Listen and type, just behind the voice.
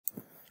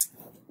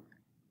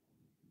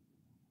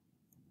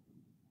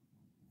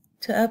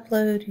To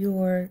upload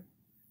your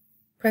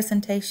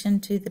presentation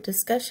to the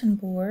discussion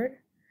board,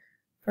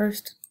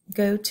 first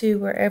go to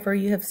wherever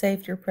you have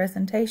saved your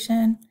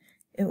presentation.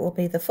 It will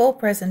be the full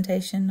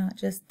presentation, not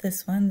just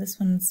this one. This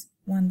one's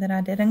one that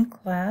I did in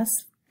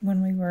class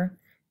when we were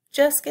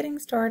just getting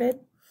started.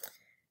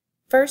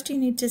 First, you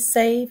need to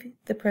save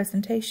the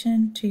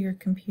presentation to your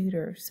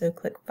computer. So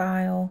click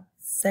File,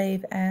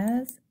 Save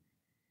As,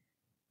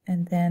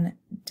 and then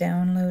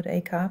download a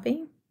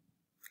copy.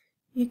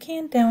 You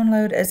can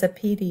download as a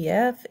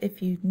PDF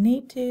if you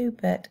need to,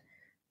 but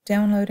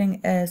downloading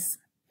as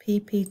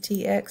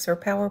PPTX or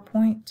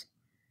PowerPoint,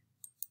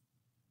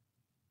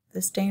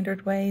 the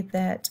standard way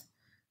that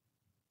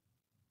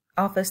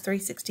Office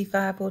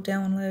 365 will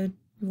download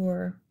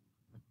your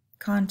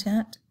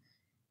content,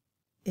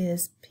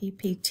 is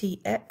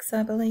PPTX,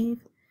 I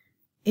believe.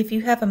 If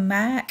you have a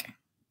Mac,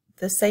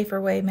 the safer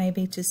way may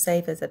be to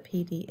save as a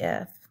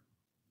PDF.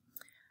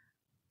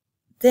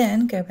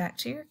 Then go back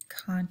to your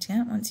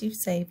content once you've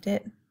saved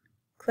it.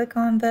 Click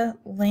on the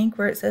link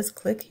where it says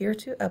click here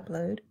to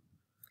upload.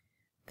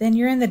 Then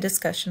you're in the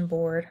discussion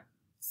board.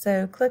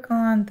 So click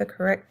on the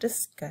correct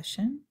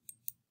discussion.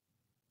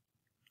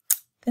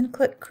 Then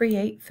click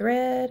create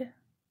thread.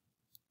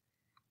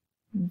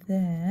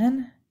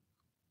 Then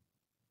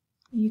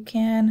you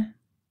can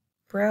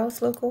browse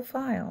local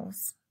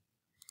files.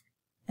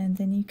 And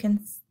then you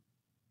can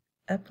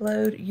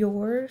upload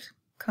your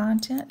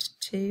content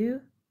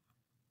to.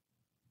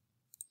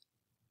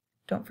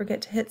 Don't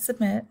forget to hit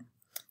submit.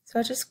 So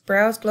I just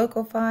browsed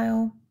local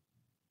file,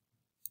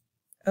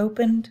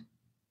 opened.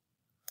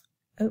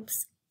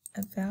 Oops,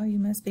 a value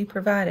must be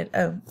provided.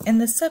 Oh, in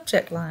the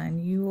subject line,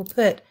 you will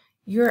put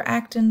your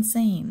act and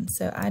scene.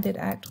 So I did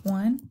act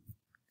 1,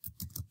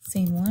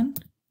 scene 1.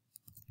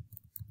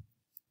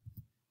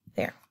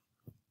 There.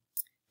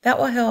 That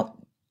will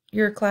help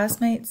your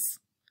classmates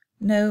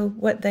know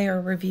what they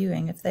are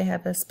reviewing if they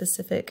have a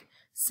specific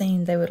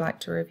scene they would like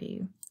to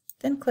review.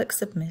 Then click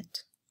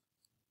submit.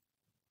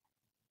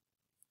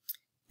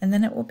 And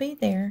then it will be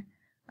there.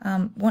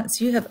 Once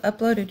you have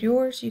uploaded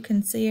yours, you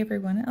can see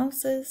everyone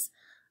else's.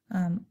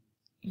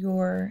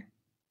 Your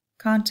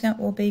content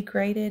will be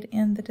graded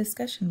in the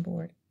discussion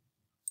board.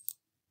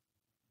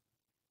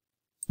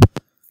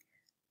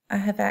 I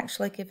have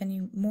actually given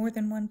you more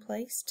than one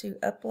place to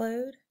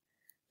upload,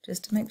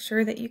 just to make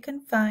sure that you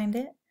can find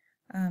it.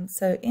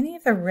 So any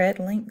of the red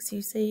links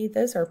you see,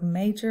 those are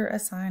major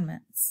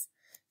assignments.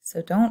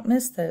 So don't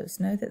miss those.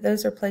 Know that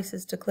those are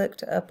places to click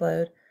to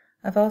upload.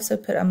 I've also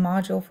put a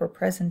module for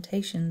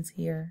presentations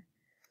here.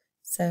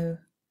 So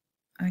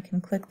I can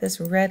click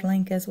this red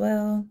link as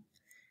well.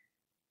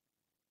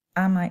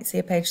 I might see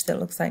a page that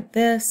looks like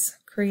this,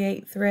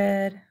 create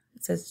thread.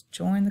 It says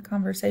join the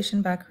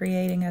conversation by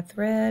creating a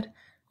thread.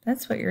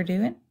 That's what you're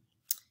doing.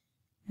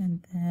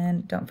 And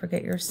then don't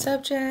forget your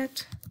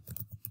subject,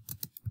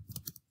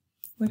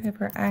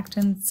 whatever act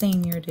and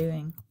scene you're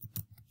doing.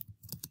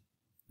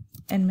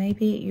 And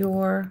maybe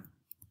your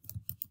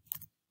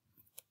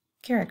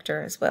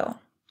character as well.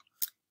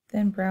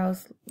 Then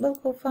browse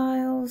local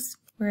files,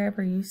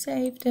 wherever you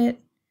saved it,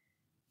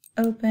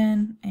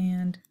 open,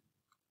 and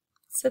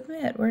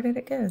submit. Where did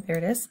it go? There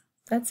it is.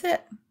 That's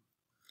it.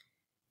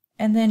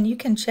 And then you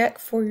can check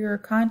for your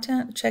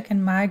content, check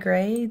in My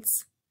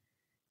Grades,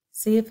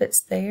 see if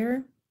it's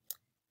there.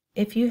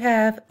 If you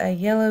have a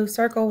yellow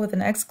circle with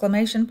an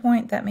exclamation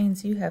point, that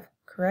means you have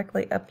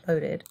correctly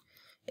uploaded.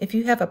 If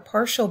you have a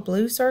partial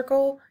blue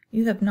circle,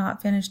 you have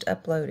not finished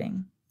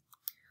uploading.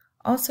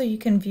 Also, you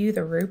can view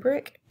the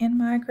rubric in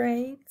My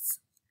Grades,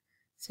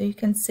 so you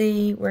can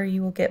see where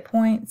you will get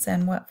points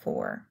and what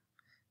for.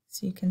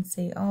 So you can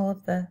see all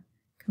of the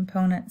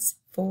components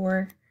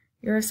for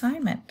your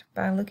assignment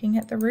by looking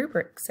at the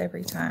rubrics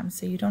every time,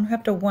 so you don't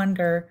have to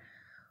wonder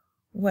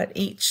what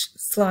each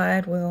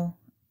slide will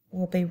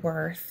be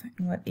worth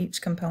and what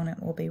each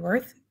component will be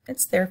worth.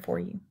 It's there for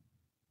you.